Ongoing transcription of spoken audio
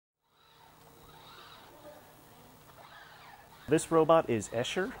This robot is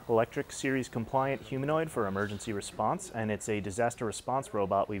ESCHER, Electric Series Compliant Humanoid for Emergency Response, and it's a disaster response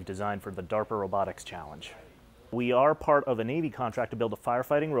robot we've designed for the DARPA Robotics Challenge. We are part of a Navy contract to build a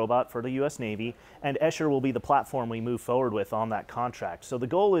firefighting robot for the U.S. Navy, and ESCHER will be the platform we move forward with on that contract. So the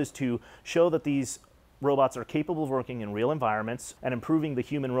goal is to show that these robots are capable of working in real environments and improving the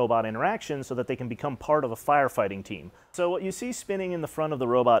human-robot interaction so that they can become part of a firefighting team. So what you see spinning in the front of the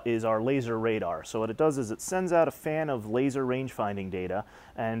robot is our laser radar. So what it does is it sends out a fan of laser range-finding data,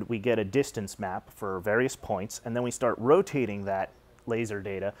 and we get a distance map for various points, and then we start rotating that laser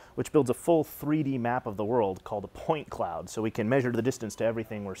data, which builds a full 3D map of the world called a point cloud, so we can measure the distance to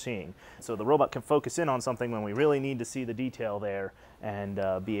everything we're seeing. So the robot can focus in on something when we really need to see the detail there and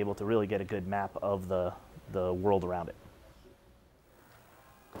be able to really get a good map of the world around it.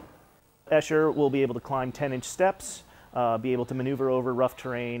 ESCHER will be able to climb 10-inch steps, be able to maneuver over rough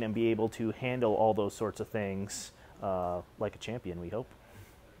terrain, and be able to handle all those sorts of things like a champion, we hope.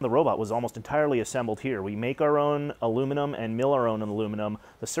 The robot was almost entirely assembled here. We make our own aluminum and mill our own aluminum.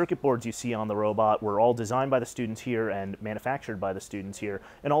 The circuit boards you see on the robot were all designed by the students here and manufactured by the students here,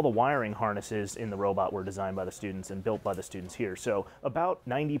 and all the wiring harnesses in the robot were designed by the students and built by the students here. So about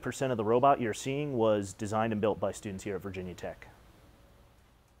 90% of the robot you're seeing was designed and built by students here at Virginia Tech.